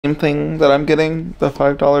same thing that I'm getting, the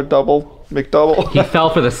 $5 double McDouble. He fell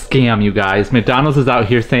for the scam, you guys. McDonald's is out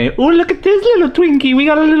here saying, oh, look at this little Twinkie. We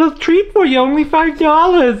got a little treat for you, only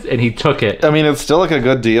 $5. And he took it. I mean, it's still like a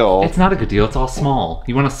good deal. It's not a good deal. It's all small.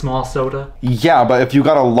 You want a small soda? Yeah, but if you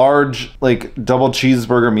got a large, like, double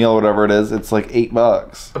cheeseburger meal, whatever it is, it's like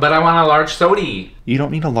 $8. But I want a large soda. You don't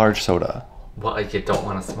need a large soda. Well, you don't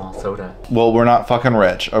want a small soda. Well, we're not fucking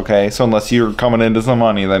rich, okay? So unless you're coming into some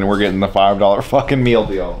money, then we're getting the $5 fucking meal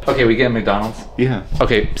deal. Okay, we get McDonald's? Yeah.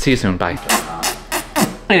 Okay, see you soon. Bye.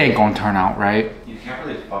 It ain't gonna turn out right. You can't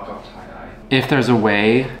really fuck up tie-dye. If there's a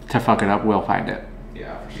way to fuck it up, we'll find it.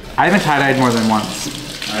 Yeah, for sure. I haven't tie-dyed more than once.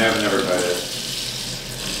 I have never tried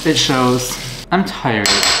it. It shows. I'm tired.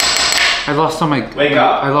 I lost all my... Wake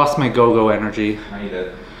up. I lost my go-go energy. No, you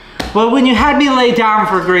did. Well, when you had me lay down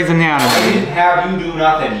for Grey's I Anatomy... didn't have you do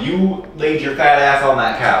nothing. You laid your fat ass on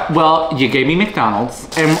that couch. Well, you gave me McDonald's,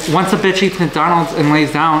 and once a bitch eats McDonald's and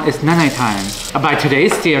lays down, it's night time. By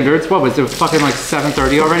today's standards, what was it? Fucking like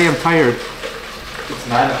 7:30 already? I'm tired. It's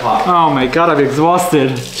 9 o'clock. Oh my god, I'm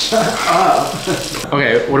exhausted. Shut up.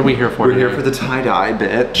 Okay, what are we here for? We're here for the tie-dye,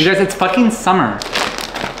 bitch. You guys, it's fucking summer.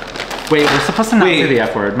 Wait, we're supposed to not say the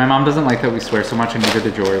F word. My mom doesn't like that we swear so much, and neither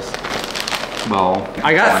did yours. Well,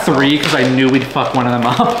 I got 3 because I knew we'd fuck one of them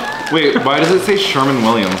up. Wait, why does it say Sherman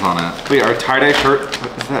Williams on it? Wait, our tie-dye shirt,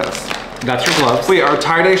 what is this? That's your gloves. Wait, our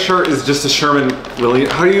tie-dye shirt is just a Sherman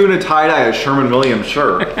Williams. How are you gonna tie-dye a Sherman Williams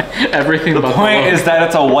shirt? Everything The but point is that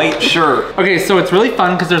it's a white shirt. Okay, so it's really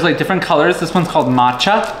fun because there's like different colors. This one's called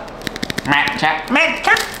matcha.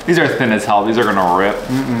 Matcha. These are thin as hell. These are gonna rip.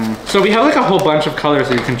 So we have like a whole bunch of colors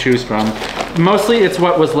that you can choose from. Mostly it's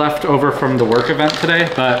what was left over from the work event today,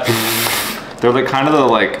 but they're like kind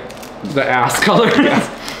of the ass colors.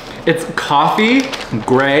 Yeah. It's coffee,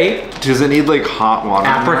 gray. Does it need like hot water?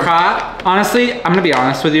 Apricot. Honestly, I'm gonna be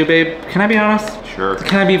honest with you, babe. Can I be honest? Sure.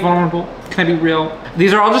 Can I be vulnerable? Can I be real?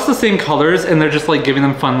 These are all just the same colors and they're just like giving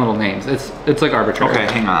them fun little names. It's like arbitrary.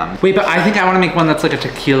 Okay, hang on. Wait, but I think I wanna make one that's like a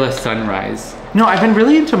tequila sunrise. No, I've been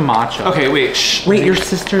really into matcha. Okay, wait, shh. Wait, your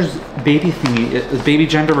sister's baby thingy, baby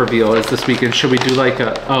gender reveal is this weekend. Should we do like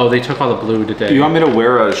a, oh, they took all the blue today. You want me to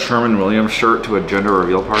wear a Sherman Williams shirt to a gender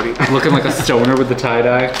reveal party? Looking like a stoner with the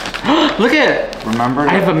tie-dye. Look at it. Remember?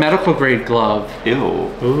 I have a medical grade glove. Ew.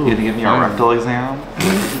 Ooh, you gonna give me a rectal exam?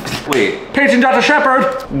 Wait. Patient Dr. Shepard.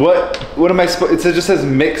 What am I supposed, it just says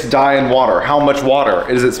mix dye and water. How much water?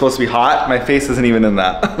 Is it supposed to be hot? My face isn't even in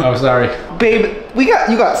that. Oh, sorry. Babe, you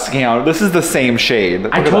got scammed. This is the same shade.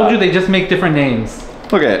 I told you they just make different names.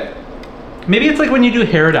 Look at it. Maybe it's like when you do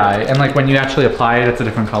hair dye and like when you actually apply it, it's a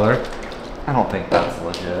different color. I don't think that's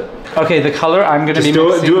legit. Okay, the color I'm gonna be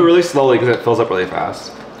mixing. Do it really slowly because it fills up really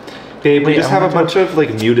fast. Babe, we just have a bunch of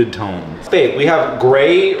like muted tones. Babe, we have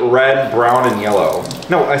gray, red, brown, and yellow.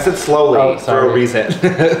 No, I said slowly for a reason.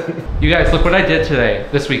 You guys, look what I did today.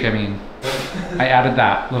 This week, I mean. I added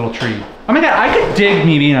that little tree. Oh my god, I could dig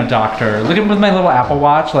me being a doctor. Look at with my little Apple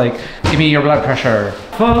Watch, like, give me your blood pressure.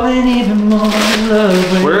 Falling even more in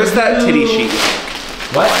love. Where is that titty sheet?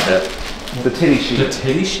 What? The titty sheet. The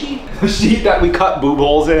titty sheet? The sheet that we cut boob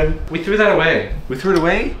holes in. We threw that away. We threw it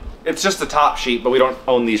away? It's just the top sheet, but we don't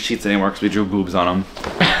own these sheets anymore because we drew boobs on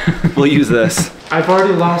them. We'll use this. I've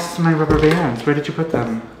already lost my rubber bands. Where did you put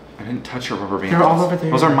them? I didn't touch your rubber bands. They're all over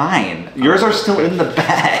there. Those are mine. Yours are still in the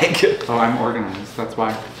bag. Oh, I'm organized. That's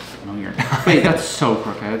why. No, you're not. Wait, that's so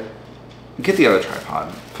crooked. Get the other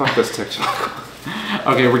tripod. Fuck this TikTok.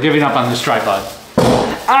 Okay, we're giving up on this tripod.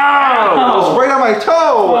 Ow! It was right on my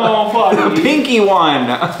toe! Oh, fuck. The pinky one!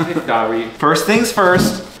 Sorry. First things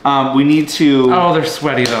first, we need to... Oh, they're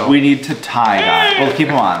sweaty though. We need to tie that. Well, keep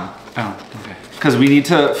them on. Oh, okay. Because we need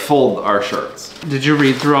to fold our shirts. Did you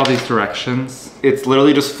read through all these directions? It's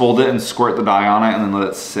literally just fold it and squirt the dye on it and then let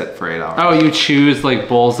it sit for 8 hours. Oh, you choose like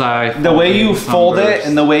bullseye. The way you fold it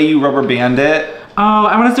and the way you rubber band it. Oh,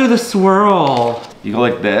 I want to do the swirl. You go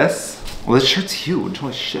like this. Well, this shirt's huge.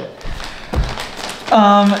 Holy shit.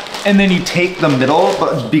 And then you take the middle,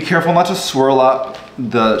 but be careful not to swirl up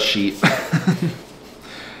the sheet.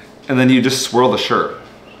 And then you just swirl the shirt.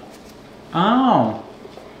 Oh.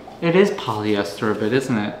 It is polyester a bit,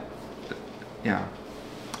 isn't it? Yeah.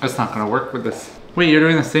 That's not gonna work with this. Wait, you're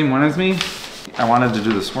doing the same one as me? I wanted to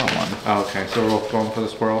do the swirl one. Oh, okay, so we're both going for the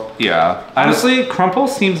swirl. Yeah. Honestly, crumple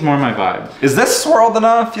seems more my vibe. Is this swirled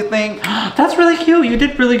enough, you think? That's really cute. You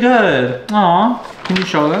did really good. Aw. Can you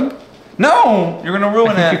show them? No! You're gonna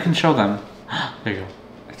ruin I think it. you can show them. There you go.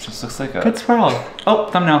 It just looks like a... Good swirl. Oh,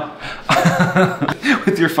 thumbnail.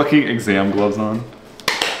 With your fucking exam gloves on.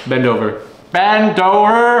 Bend over. Bend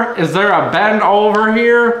over? Is there a bend over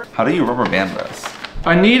here? How do you rubber band this?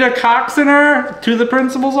 Anita Coxiner to the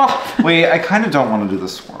principal's office. Wait, I kind of don't want to do the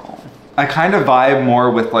swirl. I kind of vibe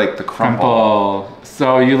more with like the crumple.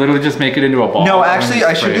 So you literally just make it into a ball. No, actually,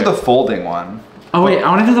 I should do the folding one. Oh wait, I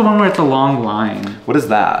want to do the one where it's a long line. What is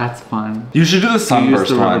that? That's fun. You should do the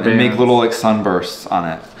sunburst one and make little like sunbursts on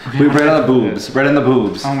it. Okay, wait, right on the boobs. Right in the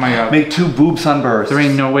boobs. Oh my god. Make 2 boob sunbursts. There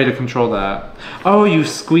ain't no way to control that. Oh, you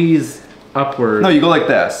squeeze upward. No, you go like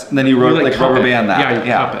this, and then you like rubber band that. Yeah,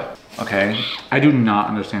 you cup it. Okay. I do not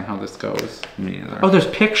understand how this goes. Me neither. Oh, there's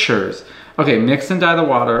pictures. Okay, mix and dye the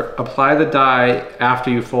water. Apply the dye after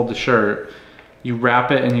you fold the shirt. You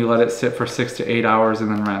wrap it and you let it sit for 6 to 8 hours and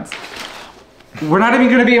then rinse. We're not even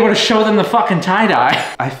gonna be able to show them the fucking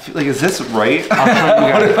tie-dye. I feel like, is this right? I'll show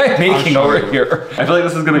you guys. What am I making over here? I feel like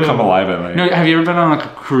this is gonna come alive at me. No, have you ever been on like a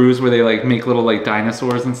cruise where they like make little like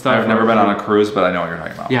dinosaurs and stuff? I've never been on a cruise, but I know what you're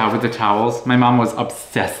talking about. Yeah, with the towels. My mom was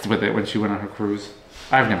obsessed with it when she went on her cruise.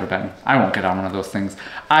 I've never been. I won't get on one of those things.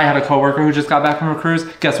 I had a coworker who just got back from a cruise.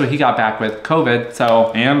 Guess what he got back with? COVID,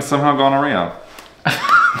 so. And somehow gonorrhea.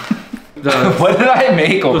 What did I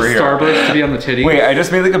make over here? The Starburst to be on the titty. Wait, I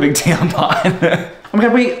just made like a big tampon. Oh my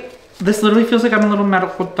god, wait. This literally feels like I'm a little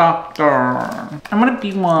medical doctor. I'm gonna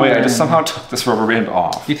be one. Wait, I just somehow took this rubber band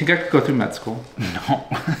off. You think I could go through med school? No.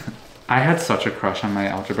 I had such a crush on my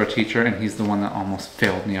algebra teacher, and he's the one that almost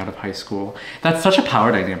failed me out of high school. That's such a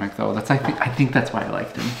power dynamic, though. I think that's why I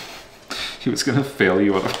liked him. He was gonna fail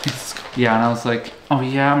you out of high school. Yeah, and I was like, oh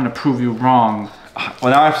yeah, I'm gonna prove you wrong.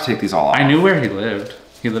 Well, now I have to take these all off. I knew where he lived.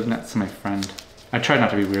 He lived next to my friend. I tried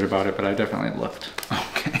not to be weird about it, but I definitely looked.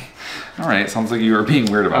 Okay. All right, sounds like you were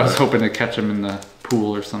being weird about it. I was hoping to catch him in the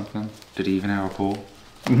pool or something. Did he even have a pool?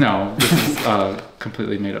 No, this is a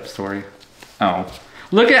completely made up story. Oh.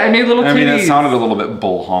 Look at, I made little titties. I mean, it sounded a little bit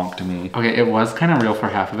bull honk to me. Okay, it was kind of real for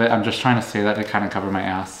half of it. I'm just trying to say that to kind of cover my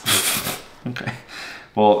ass. Okay.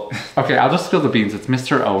 Well. Okay, I'll just spill the beans. It's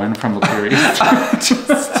Mr. Owen from the series.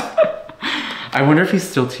 I wonder if he's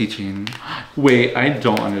still teaching. Wait, I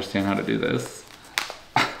don't understand how to do this.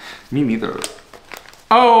 Me neither.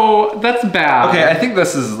 Oh, that's bad. Okay, I think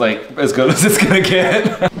this is like as good as it's gonna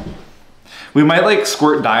get. We might like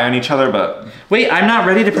squirt dye on each other, but... Wait, I'm not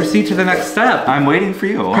ready to proceed to the next step. I'm waiting for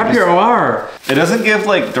you. Prep your OR. It doesn't give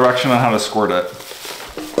like direction on how to squirt it.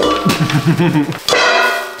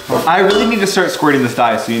 I really need to start squirting this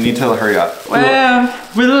dye, so you need to hurry up. When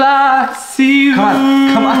will I see you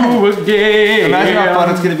come on again? Imagine how fun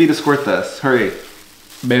it's gonna be to squirt this. Hurry.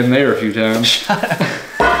 Been there a few times. Shut up.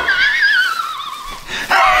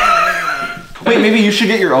 Wait, maybe you should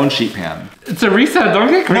get your own sheet pan. It's a reset, don't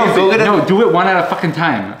get crazy. No, go get it. No, do it one at a fucking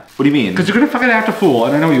time. What do you mean? Because you're gonna fucking act a fool,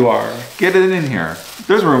 and I know you are. Get it in here.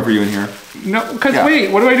 There's room for you in here. No, because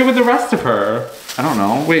wait, what do I do with the rest of her? I don't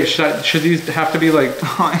know. Wait, should these have to be like...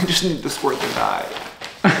 I just need to squirt the dye.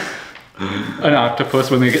 An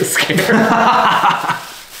octopus when they get scared.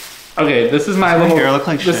 Okay, this is my little... hair look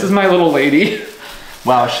like this is my little lady.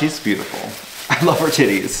 Wow, she's beautiful. I love her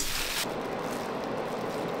titties.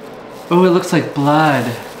 Oh, it looks like blood.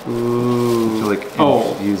 Ooh. To like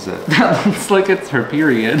infuse it. That looks like it's her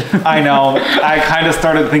period. I know. I kind of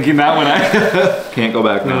started thinking that when I can't go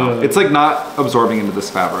back now. It's like not absorbing into this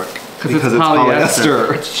fabric because it's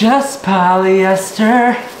polyester. It's just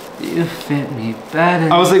polyester. You fit me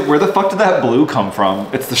better. I was like, where the fuck did that blue come from?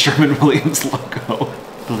 It's the Sherwin-Williams logo.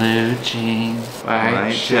 Blue jeans,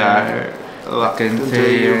 white shirt. Look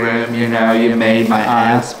into your room, you know you made my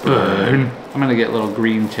ass burn. I'm gonna get little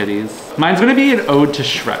green titties. Mine's gonna be an ode to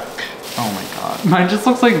Shrek. Oh my god. Mine just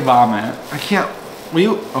looks like vomit. I can't. Will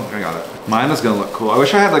you? Oh, I got it. Mine is gonna look cool. I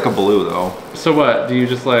wish I had like a blue though. So what? Do you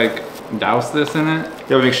just like douse this in it?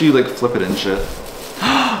 Yeah, but make sure you like flip it and shit.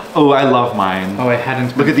 Oh, I love mine. Oh, I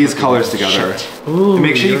hadn't. Look at these colors together. Ooh, and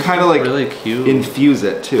make sure you kind of like really cute. Infuse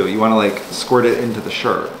it too. You want to like squirt it into the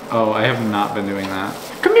shirt. Oh, I have not been doing that.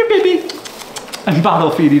 Come here, baby. I'm bottle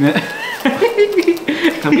feeding it.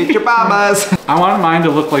 Come get your babas. I want mine to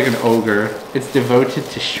look like an ogre. It's devoted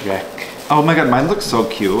to Shrek. Oh my god, mine looks so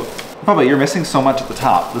cute. Bubba, you're missing so much at the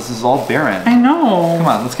top. This is all barren. I know. Come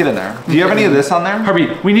on, let's get in there. Do you have any of this on there?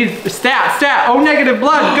 Herbie, we need stat. Oh, negative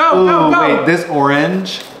blood. Go. Wait, this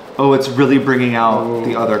orange. Oh, it's really bringing out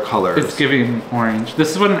the other colors. It's giving orange. This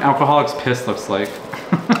is what an alcoholic's piss looks like.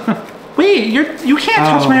 Wait, you can't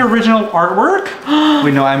touch my original artwork?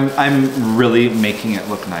 Wait, no, I'm really making it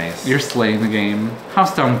look nice. You're slaying the game.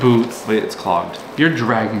 House down boots. Wait, it's clogged. You're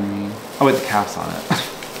dragging me. Oh, wait, the cap's on it.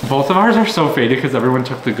 Both of ours are so faded because everyone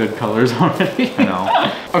took the good colors already. I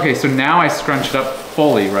know. Okay, so now I scrunch it up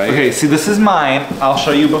fully, right? Okay, see, this is mine. I'll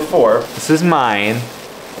show you before. This is mine,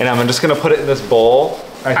 and I'm just gonna put it in this bowl.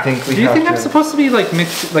 I think we Do you think I'm supposed to be like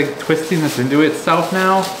twisting this into itself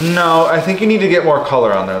now? No, I think you need to get more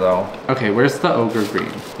color on there though. Okay, where's the ogre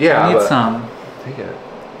green? Yeah, I need some. Take it.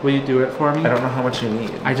 Will you do it for me? I don't know how much you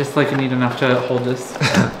need. I just like need enough to hold this.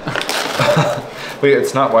 Wait,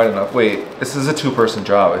 it's not wide enough. Wait, this is a 2-person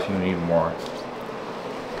job if you need more.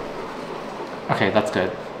 Okay, that's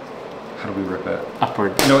good. How do we rip it?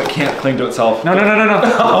 Upward. No, it can't cling to itself. No.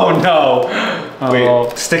 Oh no. Oh.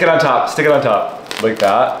 Wait, stick it on top. Stick it on top. Like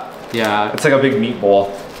that. Yeah. It's like a big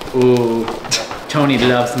meatball. Ooh. Tony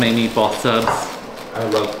loves my meatball subs. I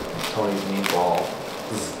love Tony's meatball.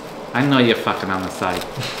 I know you're fucking on the side.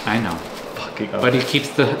 I know. Fucking But he keeps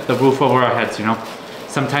the roof over our heads, you know?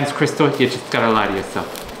 Sometimes, Crystal, you just gotta lie to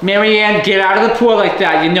yourself. Marianne, get out of the pool like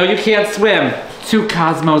that. You know you can't swim. 2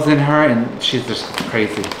 Cosmos in her and she's just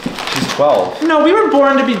crazy. She's 12. No, we were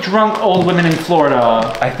born to be drunk old women in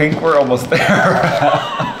Florida. I think we're almost there.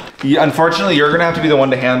 Yeah, unfortunately, you're gonna have to be the one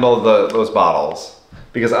to handle those bottles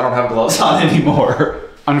because I don't have gloves on anymore.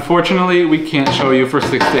 Unfortunately, we can't show you for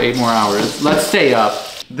 6 to 8 more hours. Let's stay up.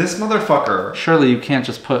 This motherfucker Surely you can't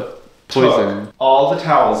just put poison. took all the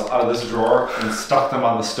towels out of this drawer and stuck them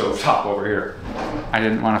on the stovetop over here. I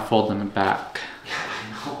didn't want to fold them back.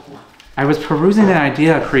 I was perusing an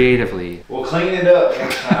idea creatively. We'll clean it up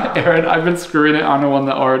next time. Aaron, I've been screwing it onto one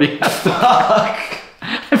that already has. Fuck.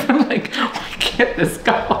 I've been like, why can't this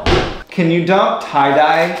go? Can you dump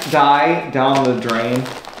tie-dye dye down the drain?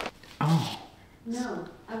 Oh. No,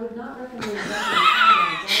 I would not recommend dumping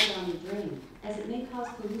tie-dye down the drain, as it may cause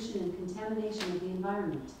pollution and contamination of the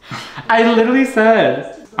environment. I literally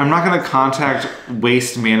said. I'm not gonna contact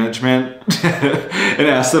waste management and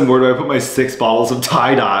ask them where do I put my 6 bottles of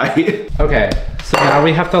tie-dye. Okay, so now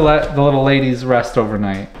we have to let the little ladies rest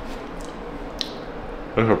overnight.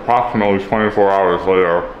 It's approximately 24 hours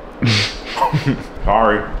later.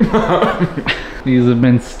 Sorry. These have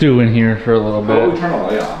been stewing here for a little bit. Oh, turn the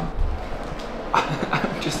light on.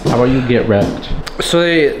 How about you get wrecked? So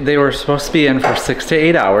they were supposed to be in for 6 to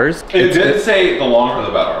 8 hours. It did say the longer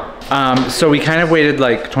the better. So we kind of waited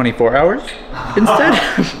like 24 hours instead.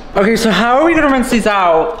 Okay, so how are we gonna rinse these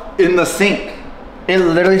out? In the sink. It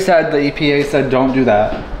literally said, the EPA said don't do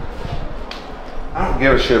that. I don't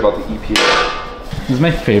give a shit about the EPA. This is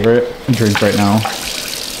my favorite drink right now.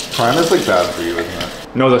 Prime is like bad for you, isn't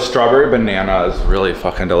it? No, the strawberry banana is really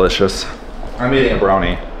fucking delicious. I'm eating a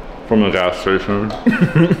brownie from the gas station.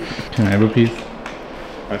 Can I have a piece?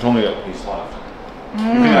 I only got a piece left. You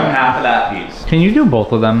can have half of that piece. Can you do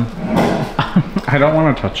both of them? I don't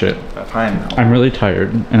want to touch it. Fine. I'm really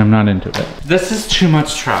tired and I'm not into it. This is too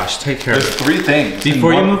much trash. Take care of There's it. 3 things.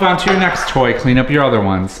 Before you move on to your next toy, clean up your other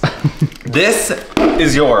ones. This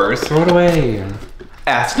is yours. Throw it away.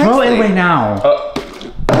 Ask Throw it away now.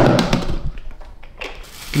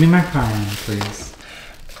 Give me my phone, please.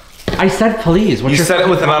 I said please. What's You your said it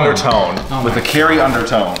with an phone? undertone. Oh with a carry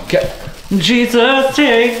undertone. Jesus,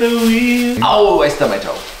 take the wheel. Oh, I stubbed my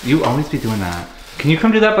toe. You always be doing that. Can you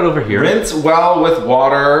come do that but over here? Rinse well with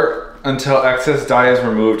water until excess dye is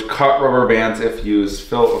removed. Cut rubber bands if used.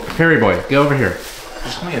 Fill. Fairy boy, get over here.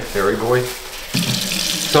 Just call me a fairy boy.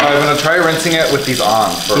 So I'm gonna try rinsing it with these on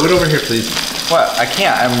first. Do it over here, please. What? I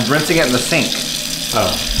can't. I'm rinsing it in the sink. Oh.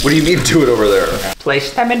 What do you mean do it over there?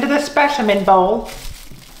 Place them into the specimen bowl.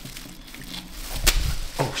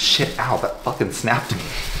 Oh shit, ow, that fucking snapped me.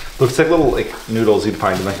 Looks like little like noodles you'd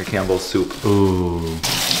find in like a Campbell's soup. Ooh.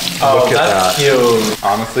 Oh, that's cute.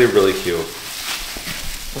 Honestly, really cute.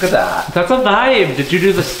 Look at that. That's a vibe. Did you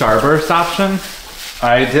do the Starburst option?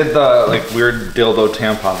 I did the like weird dildo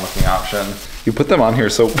tampon looking option. You put them on here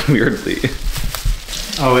so weirdly.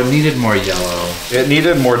 Oh, it needed more yellow. It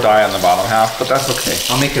needed more dye on the bottom half, but that's okay.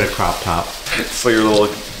 I'll make it a crop top. So your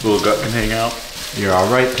little gut can hang out. You're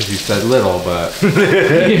all right because you said little, but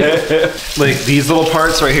like these little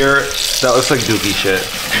parts right here, that looks like dookie shit.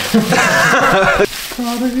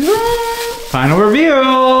 Final reveal.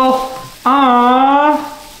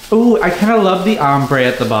 Aww. Ooh, I kind of love the ombre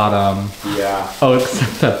at the bottom. Yeah. Oh,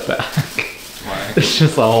 except that back. Why? It's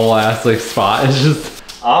just a whole ass like spot. It's just.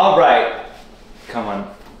 All right. Come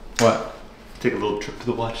on. What? Take a little trip to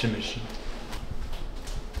the washing machine.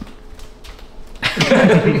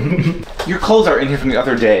 Your clothes are in here from the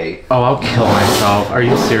other day. Oh, I'll kill myself. Are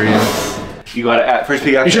you serious? You gotta add, first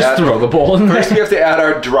we have You to just add, throw the bowl in first there. we have to add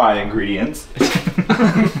our dry ingredients.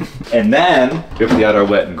 And then we have to add our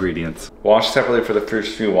wet ingredients. Wash separately for the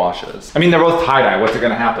first few washes. I mean, they're both tie-dye. What's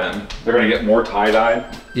gonna happen? They're gonna get more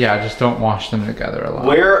tie-dyed. Yeah, just don't wash them together a lot.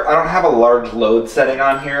 Where, I don't have a large load setting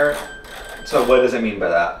on here. So what does it mean by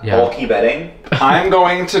that? Yeah. Bulky bedding? I'm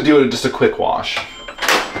going to do just a quick wash.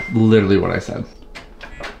 Literally what I said.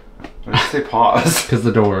 say pause? Because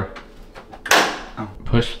the door. Oh.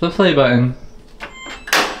 Push the play button.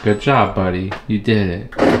 Good job, buddy. You did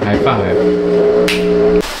it. High five.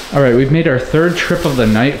 All right, we've made our third trip of the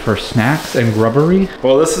night for snacks and grubbery.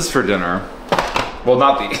 Well, this is for dinner. Well,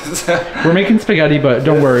 not these. We're making spaghetti, but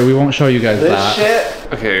don't worry, we won't show you guys that.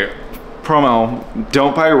 Shit. Okay, promo.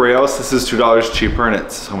 Don't buy Rails. This is $2 cheaper and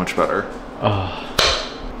it's so much better.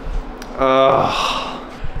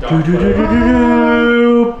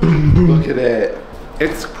 Look at it.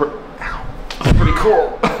 It's pretty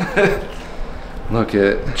cool. Look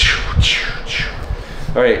at.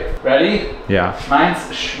 All right, ready? Yeah. Mine's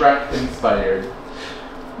Shrek inspired.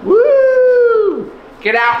 Woo!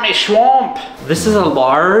 Get out me swamp! This is a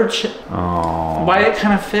large. Oh. Why it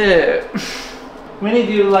kind of fit? Winnie,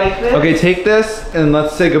 do you like this? Okay, take this and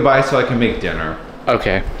let's say goodbye so I can make dinner.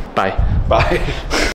 Okay, bye. Bye.